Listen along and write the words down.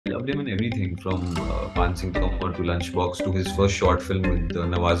loved him in everything from Pan Singh Tomar to Lunchbox to his first short film with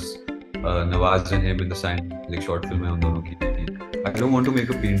Nawaz and him in the scientific short film है उन दोनों की. I don't want to make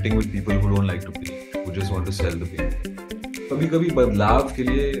a painting with people who don't like to paint, who just want to sell the painting. कभी कभी बदलाव के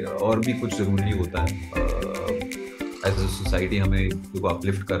लिए और भी कुछ जरूरी होता है. एज अ सोसाइटी हमें को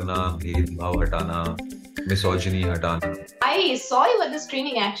अपलिफ्ट करना, भेदभाव हटाना, मिसोजिनी हटाना. I saw you at the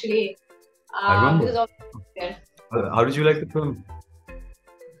screening actually. I remember. Because of How did you like the film?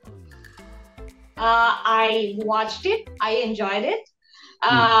 I watched it. I enjoyed it.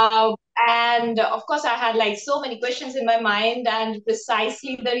 And of course, I had like so many questions in my mind, and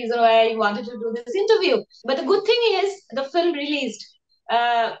precisely the reason why I wanted to do this interview. But the good thing is, the film released.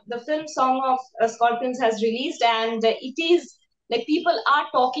 The film Song of Scorpions has released, and it is like people are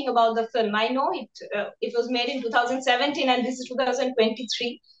talking about the film. I know it was made in 2017, and this is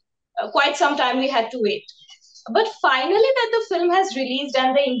 2023. Quite some time we had to wait. But finally, that the film has released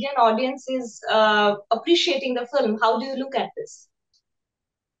and the Indian audience is appreciating the film. How do you look at this?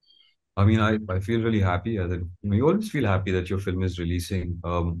 I mean, I feel really happy that you always feel happy that your film is releasing.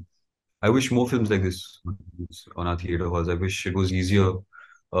 I wish more films like this on our theater halls. I wish it was easier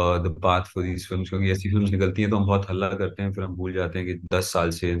the path for these films, क्योंकि ऐसी films निकलती हैं तो हम बहुत हल्ला करते हैं, फिर हम भूल जाते हैं कि 10 साल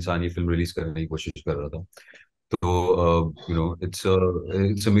से इंसान ये फिल्म रिलीज करने की कोशिश कर रहा था. So it's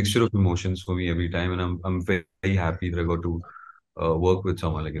a mixture of emotions for me every time, and I'm very happy that I got to work with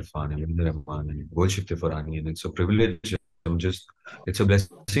someone like Irfan and Rahman and Golshik Farani, and it's a privilege. It's a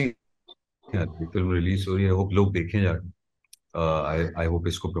blessing. यार ये film release हो रही है. Hope लोग देखें जाकर. I hope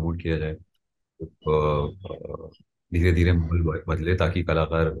इसको promote किया जाए. धीरे धीरे माहौल बदले ताकि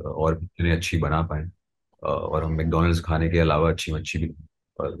कलाकार और भी इतने अच्छी बना पाए, और हम मैकडोनल्ड्स खाने के अलावा अच्छी अच्छी भी.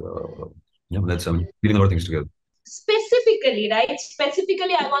 और let's feeling a lot of things together. Specifically, right?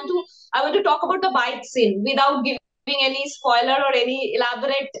 Specifically, I want to talk about the bite scene without giving any spoiler or any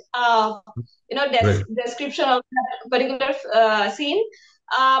elaborate Right. description of that particular scene.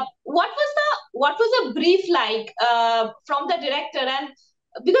 What was the brief like from the director? And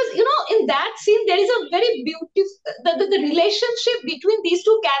because in that scene there is a very beautiful the relationship between these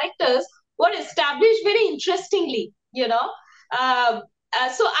two characters were established very interestingly.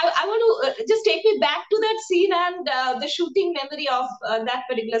 So I want to just take me back to that scene and the shooting memory of that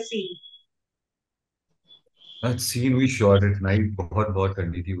particular scene. That scene we shot at night, बहुत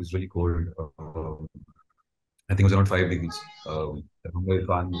ठंडी थी. It was really cold. I think it was around 5 degrees. I remember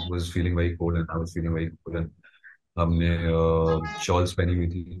Irfan was feeling very cold and I was feeling very cold, and हमने shawls पहनी हुई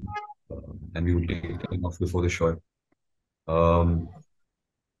थी, and we would take them off before the shot. Um,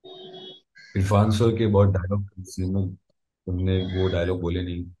 Irfan sir के बहुत dialogue scene में उनने वो dialogue बोले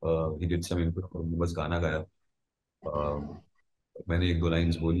नहीं. ही डिड सम इम्प्रो, बस गाना गाया. मैंने एक दो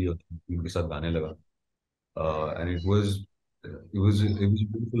लाइंस बोली और उनके साथ गाने लगा. And it was a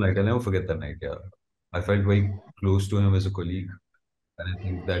beautiful night. I'll never forget that night. Yeah, I felt very close to him as a colleague, and I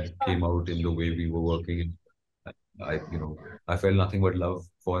think that came out in the way we were working. I felt nothing but love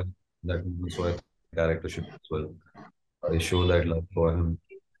for him. That so I think charactership as well. I show that love for him,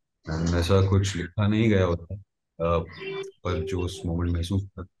 and ऐसा कुछ लिखा नहीं गया होता. पर जो उस moment महसूस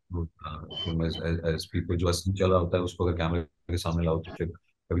as people जो असली चला होता है उसको अगर कैमरे के सामने लाओ तो फिर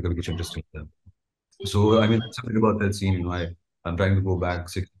कभी कभी कुछ इंटरेस्टिंग होता है. So I mean, that's something about that scene. I'm trying to go back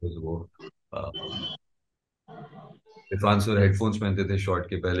 6 years ago. Irfan sir headphones पहनते थे short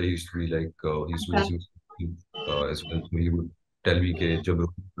के पहले. He used to be like he used to be Okay. listening to as well. So he would tell me कि जब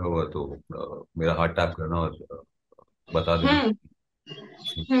रुकना हुआ तो मेरा हाथ टैप करना और बता देना.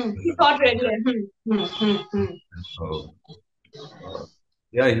 Hmm. He got ready. Uh, uh,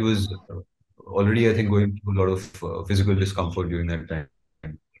 yeah, he was already, I think, going through a lot of physical discomfort during that time.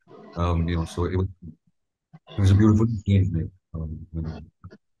 So it was a beautiful scene.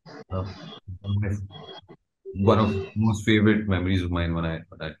 Uh, one of the most favorite memories of mine when I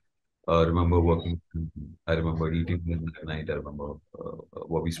remember working. I remember eating with him that night. I remember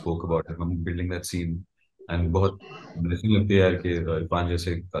what we spoke about. I remember building that scene. And बहुत blessing लगती है यार कि इरफान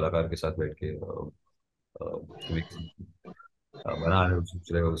जैसे कलाकार के साथ बैठ के तुम एक बना रहे हो,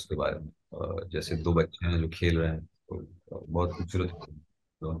 सोच रहे हो उसके बारे में. जैसे दो बच्चे हैं जो खेल रहे हैं, तो बहुत खूबसूरत.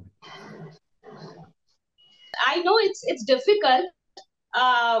 तो I know it's difficult,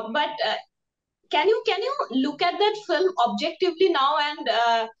 but can you look at that film objectively now? And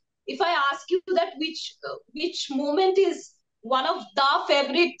if I ask you that which moment is one of the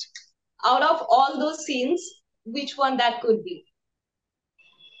favorite out of all those scenes, which one that could be?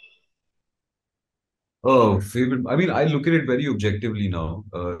 Oh, favorite. I mean, I look at it very objectively now,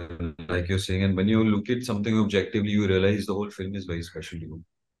 like you're saying. And when you look at something objectively, you realize the whole film is very special to you.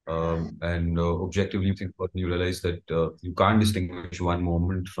 And objectively you think about it, you realize that you can't distinguish one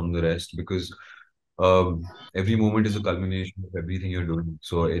moment from the rest because every moment is a culmination of everything you're doing.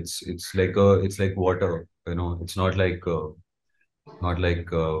 So it's like water, you know. It's not like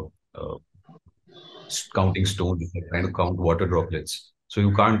counting stones. It's like trying to count water droplets. So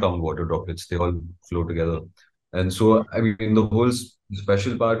you can't count water droplets; they all flow together. And so, I mean, the whole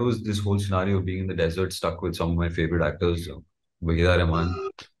special part was this whole scenario of being in the desert, stuck with some of my favorite actors, Wahida Rahman,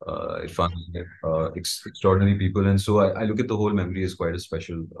 Irfan, extraordinary people. And so, I look at the whole memory as quite a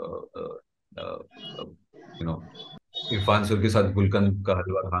special, uh, uh, you know, Irfan sir के साथ गुलकंद का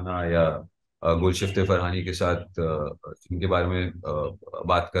हलवा खाना या गुलशिफ्ते Farhani के साथ इनके बारे में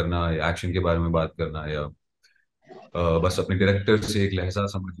बात करना या एक्शन के बारे में बात करना या बस अपने डायरेक्टर से एक लहजा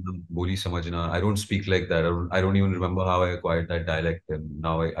समझना बोली समझना I don't speak like that I don't even remember how I acquired that dialect and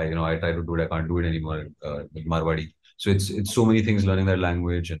now I you know I try to do it I can't do it anymore with Marwadi so it's so many things learning that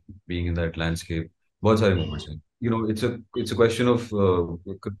language and being in that landscape बहुत सारे moments हैं you know it's a question of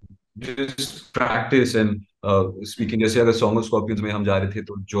just practice and speaking जैसे अगर Song of Scorpions में हम जा रहे थे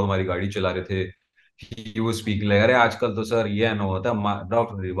तो जो हमारी गाड़ी चला रहे थे he was speaking like अरे आजकल तो सर ये ना होता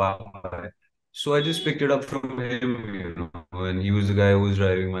डॉक्टर वाह so I just picked it up from him, you know, and he was the guy who was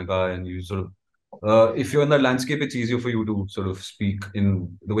driving my car, and you sort of, if you're in the landscape, it's easier for you to sort of speak in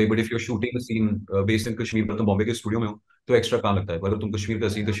the way. But if you're shooting a scene based in Kashmir, मतलब तुम बॉम्बे के studio में हो, तो extra काम लगता है. पर अगर तुम कश्मीर का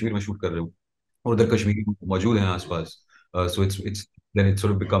सीन कश्मीर में शूट कर रहे हो, और उधर कश्मीरी लोग मौजूद हैं आसपास, so it's then it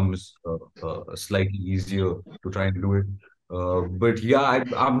sort of becomes slightly easier to try and do it. But yeah,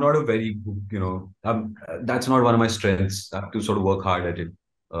 I'm not a very good, you know, that's not one of my strengths. I have to sort of work hard at it.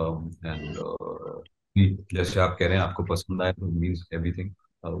 And जैसे आप कह रहे हैं आपको पसंद आया तो means everything.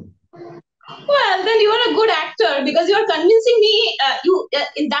 Well, then you are a good actor because you are convincing me. You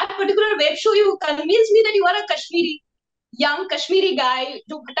in that particular web show, you convinced me that you are a Kashmiri, young Kashmiri guy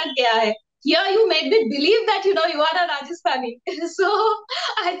जो भटक गया है. Here you made me believe that you are a Rajasthani. So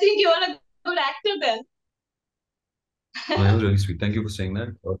I think you are a good actor then. No, it was really sweet. Thank you for saying that.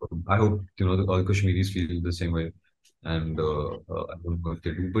 I hope you know all Kashmiris feel the same way, and I don't know if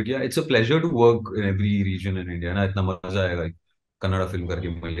they do. But yeah, it's a pleasure to work in every region in India. ना इतना मजा आएगा Kannada film करके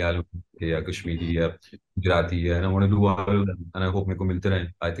मलयालम के या कश्मीरी या Gujarati and I want to do all of them and I hope मेरे को मिलते रहें.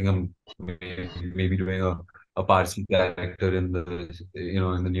 I think I'm maybe doing a Parsi character in the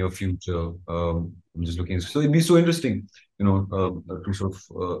in the near future. I'm just looking. So it'd be so interesting to sort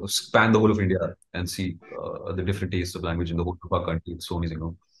of span the whole of India and see the different tastes of language in the whole of our country. It's so amazing,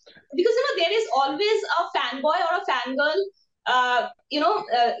 no? Because there is always a fanboy or a fangirl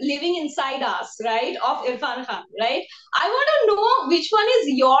living inside us, right, of Irfan Khan, right? I want to know which one is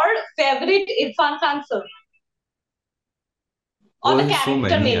your favorite Irfan Khan film or Oh, the there's so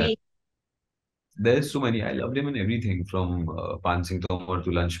character many. maybe. There's so many. I loved him in everything from Pan Singh Tomar to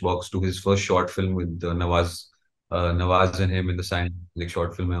Lunchbox to his first short film with Nawaz and him in the Sign. एक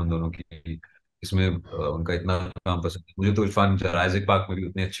short film है उन दोनों की इसमें उनका इतना काम पसंद है मुझे तो इरफान जराइजिक पार्क में भी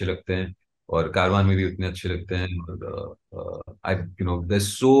उतने अच्छे लगते हैं और कारवान में भी उतने अच्छे लगते हैं और I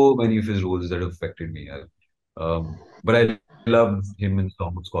there's so many of his roles that have affected me. But I love him in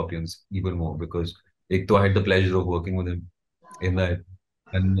Song of Scorpions even more because एक तो I had the pleasure of working with him in that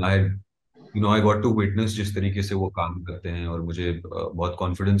and I got to witness जिस तरीके से वो काम करते हैं और मुझे बहुत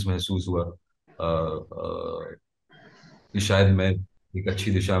कॉन्फिडेंस महसूस हुआ कि शायद मैं एक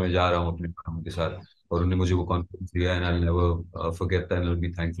अच्छी दिशा में जा रहा हूँ अपने काम के साथ और उन्होंने मुझे वो कॉन्फिडेंस दिया and I never forget that and I will be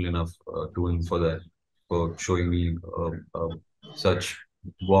thankful enough to him for that for showing me such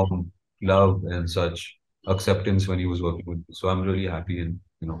warm love and such acceptance when he was working with me. So I'm really happy and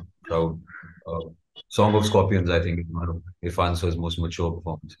proud. Uh, Song of Scorpions, I think, is one of Irfan's most mature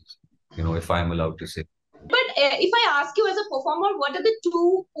performances. If I'm allowed to say. But if I ask you as a performer, what are the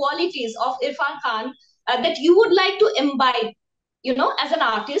two qualities of Irfan Khan that you would like to imbibe, as an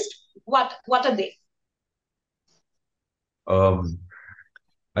artist? What are they? Um,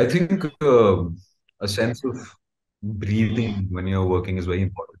 I think a sense of breathing when you're working is very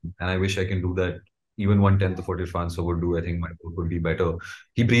important, and I wish I can do that. Even 1/10 of what Irfan Sir would do, I think my work would be better.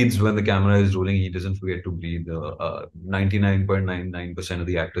 He breathes when the camera is rolling. He doesn't forget to breathe. 99.99% of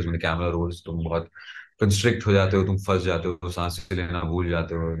the actors when the camera rolls, तुम बहुत constrict हो जाते हो, तुम फंस जाते हो, सांस लेना भूल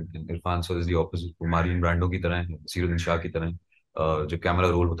जाते हो. Irfan sir is the opposite. वो मारिन ब्रांडो की तरह है, सीरुद्दीन शाह की तरह है. जब कैमरा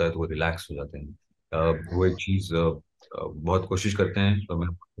रोल होता है तो वो रिलैक्स हो जाते हैं. वो एक चीज बहुत कोशिश करते हैं तो मैं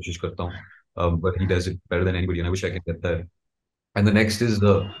कोशिश करता हूँ but he does it better than anybody and I wish I could get that and the next is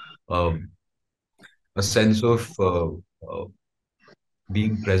a sense of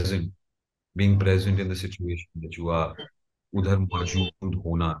being present being present in the situation that you are उधर मौजूद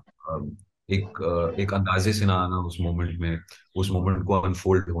होना एक अंदाजे से ना आना उस moment में, उस मोमेंट को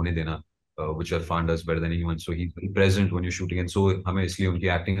अनफोल्ड होने देना, which Irfan does better than anyone. So he's very present when you're shooting, and so हमें इसलिए उनकी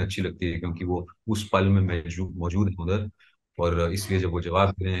एक्टिंग अच्छी लगती है क्योंकि वो उस पल में मौजूद मौजूद है उधर। और इसलिए जब वो जवाब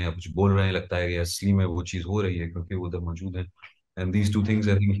दे रहे हैं या कुछ बोल रहे हैं, लगता है कि असली में वो चीज़ हो रही है क्योंकि वो उधर मौजूद है। And these two things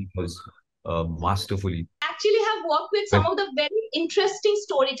I think he was masterfully. Actually have worked with some of the very interesting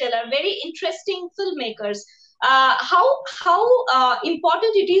storyteller, very interesting filmmakers. How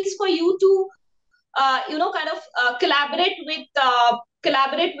important it is for you to kind of collaborate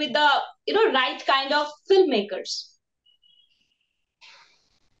with the right kind of filmmakers.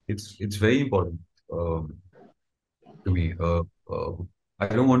 It's very important to me. I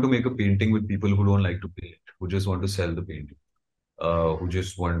don't want to make a painting with people who don't like to paint, who just want to sell the painting, who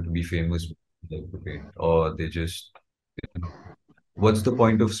just want to be famous, like to paint, or they just, you know, what's the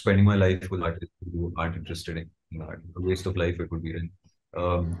point of spending my life with artists who aren't interested in art? A waste of life it would be. Right?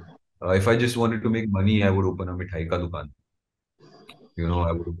 If I just wanted to make money, I would open a mithai ka dukan.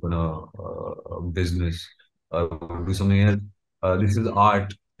 I would open a business, would do something else. This is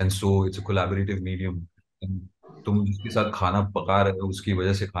art, and so it's a collaborative medium. And तुम जिसके साथ खाना पका रहे हो उसकी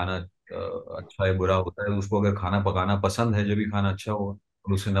वजह से खाना अच्छा है बुरा होता है, उसको अगर खाना पकाना पसंद है जब भी खाना अच्छा हो,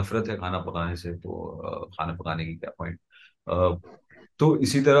 और उसे नफरत है खाना पकाने से, तो खाना पकाने की क्या पॉइंट। तो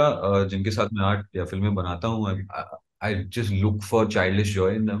इसी तरह जिनके साथ मैं आर्ट या फिल्में बनाता हूँ, I just look for childish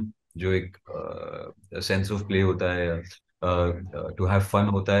joy in them, जो एक सेंस ऑफ प्ले होता है, टू हैव फन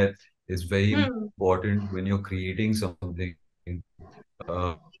होता है, is very Hmm. Important when you are creating something.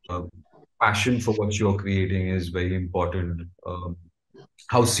 Passion for what you're creating is very important.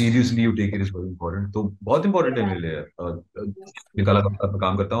 How seriously you take it is very important. तो बहुत important है मेरे लिए। मैं कलाकार पर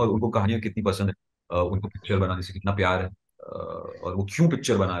काम करता हूँ और उनको कहानियां कितनी पसंद है, उनको पिक्चर बनाने से कितना प्यार है, और वो क्यों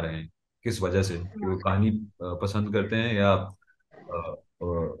पिक्चर बना रहे हैं, किस वजह से, कि वो कहानी पसंद करते हैं या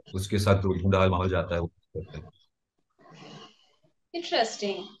उसके साथ जो धूमधाल माहौल जाता है वो करते हैं।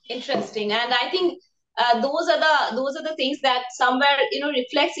 Interesting, interesting, and I think those are the things that somewhere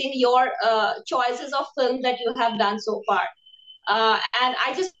reflects in your choices of film that you have done so far. And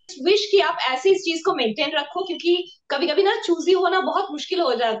I just wish कि आप ऐसे इस चीज को मेंटेन रखो, क्योंकि कभी कभी ना चूजी होना बहुत मुश्किल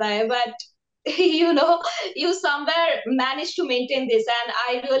हो जाता है, but you know you somewhere manage to maintain this, and I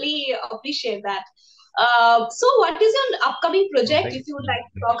really appreciate that. So what is your upcoming Oh, project, thank if you would you. like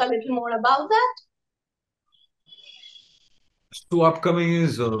to talk a little more about that? So upcoming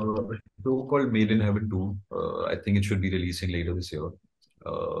is a show called Made in Heaven 2. I think it should be releasing later this year.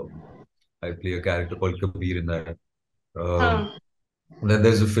 I play a character called Kabir in that. हाँ. Then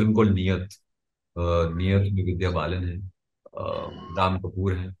there's a film called Niyat. नियत में विद्या बालन है, राम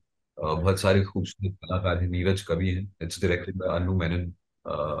कपूर है, बहुत सारे खूबसूरत कलाकार हैं, नीरज कवि है। It's directed by Anu Menon,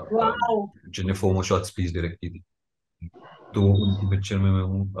 Wow. जिन्होंने फोमो शॉट्स प्लीज डायरेक्ट की थी। तो उनकी पिक्चर में मैं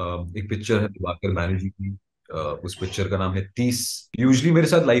हूँ। एक पिक्चर है दिवाकर बैनर्जी की, उस पिक्चर का नाम है 30। यूजली मेरे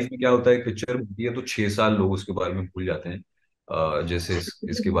साथ लाइफ में क्या होता है, एक पिक्चर बनती है तो 6 साल लोग उसके बारे में भूल जाते हैं, जैसे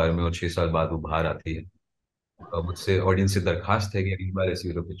इसके बारे में, और 6 साल बाद वो बाहर आती है। मुझसे ऑडियंस से दरखास्त है कि अगली बार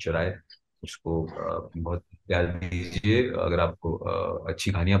ऐसी कोई पिक्चर आए, उसको बहुत प्यार दीजिए, अगर आपको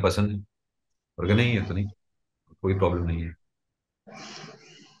अच्छी कहानियां पसंद है, और अगर नहीं है तो नहीं, कोई प्रॉब्लम नहीं है।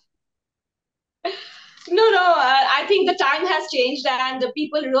 No, no, I think the time has changed and the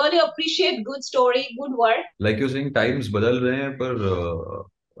people really appreciate good story, good work. Like you saying times बदल रहे हैं, पर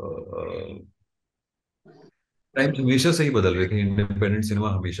टाइम्स हमेशा से ही बदल रहे थे। इंडिपेंडेंट सिनेमा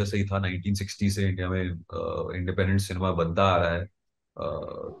हमेशा से ही था, 1960 से इंडिया में इंडिपेंडेंट सिनेमा बनता आ रहा है।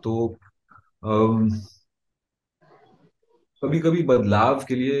 तो कभी कभी बदलाव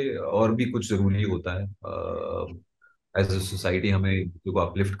के लिए और भी कुछ जरूरी होता है। एज अ सोसाइटी हमें एक दूसरे को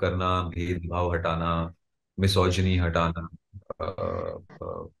अपलिफ्ट करना, भेदभाव हटाना, मिसोजिनी हटाना,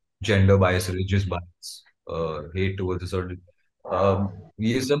 जेंडर बायस, रिलीजियस बायस, हेट टुवर्ड्स सर्टेन,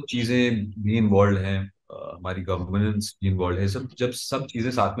 ये सब चीजें भी इन्वॉल्व हैं। हमारी गवर्नेंस भी इन्वॉल्व है। सब जब सब चीजें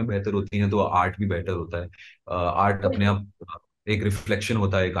साथ में बेहतर होती हैं तो आर्ट भी बेहतर होता है। आर्ट अपने आप एक रिफ्लेक्शन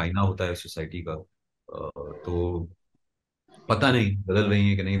होता है, एक आईना होता है सोसाइटी का। तो पता नहीं बदल रही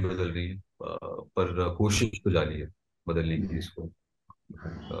है कि नहीं बदल रही है, पर कोशिश तो जारी है बदलने की इसको।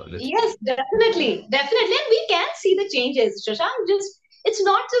 Let's. Yes, definitely, definitely, and we can see the changes, Shashank. Just it's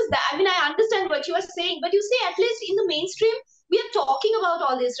not just that. I mean, I understand what you are saying, but you say at least in the mainstream, we are talking about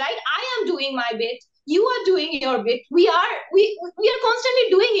all this, right? I am doing my bit. You are doing your bit. We are constantly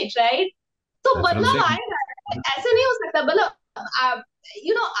doing it, right? तो that's what I am बदलाव saying. आएगा, ऐसे नहीं हो सकता मतलब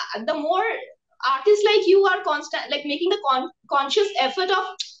the more artists like you are constant like making the conscious effort of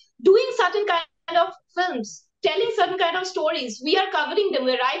doing certain kind of films, telling certain kind of stories, we are covering them,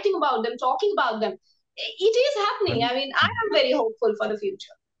 we're writing about them, talking about them. It is happening. I mean, I am very hopeful for the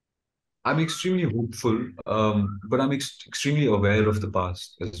future. I'm extremely hopeful, but I'm extremely aware of the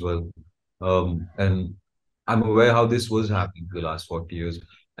past as well. And I'm aware how this was happening for the last 40 years.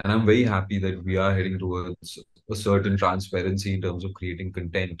 And I'm very happy that we are heading towards a certain transparency in terms of creating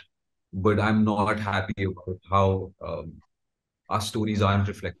content. But I'm not happy about how our stories aren't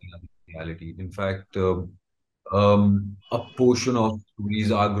reflecting our reality. In fact, a portion of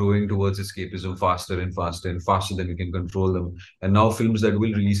stories are growing towards escapism faster and faster and faster than we can control them. And now films that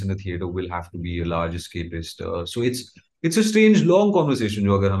will release in the theater will have to be a large escapist. So it's a strange long conversation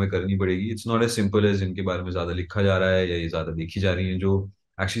जो अगर हमें करनी पड़ेगी. It's not as simple as इनके बारे में ज्यादा लिखा जा रहा है या ये ज्यादा देखी जा रही हैं जो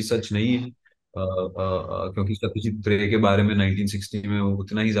actually सच नहीं है. क्योंकि सत्यजीत रे के बारे में 1960 में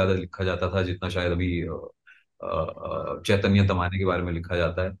उतना ही ज्यादा लिखा जाता था जितना शायद अभी चैतन्य तमाने के बारे में लिखा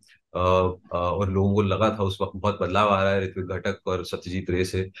जाता है. और लोगों को लगा था उस वक्त बहुत बदलाव आ रहा है ऋत्विक घटक और सत्यजीत रे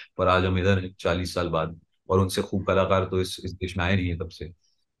से. पर आज हम इधर हैं 40 साल बाद और उनसे खूब कलाकार तो इस देश में आए नहीं है तब से.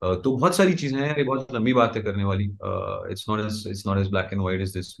 तो बहुत सारी चीजें हैं. ये बहुत लंबी बात है करने वाली. It's not as black and white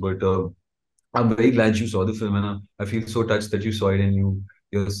as this but I'm very glad you saw the film and I feel so touched that you saw it and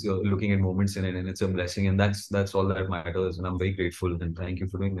you're looking at moments in it and it's a blessing and that's all that matters and I'm very grateful and thank you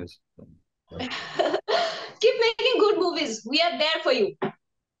for doing this. Yeah. Keep making good movies. We are there for you.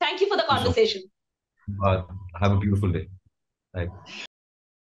 Thank you for the So conversation. have a beautiful day. Bye.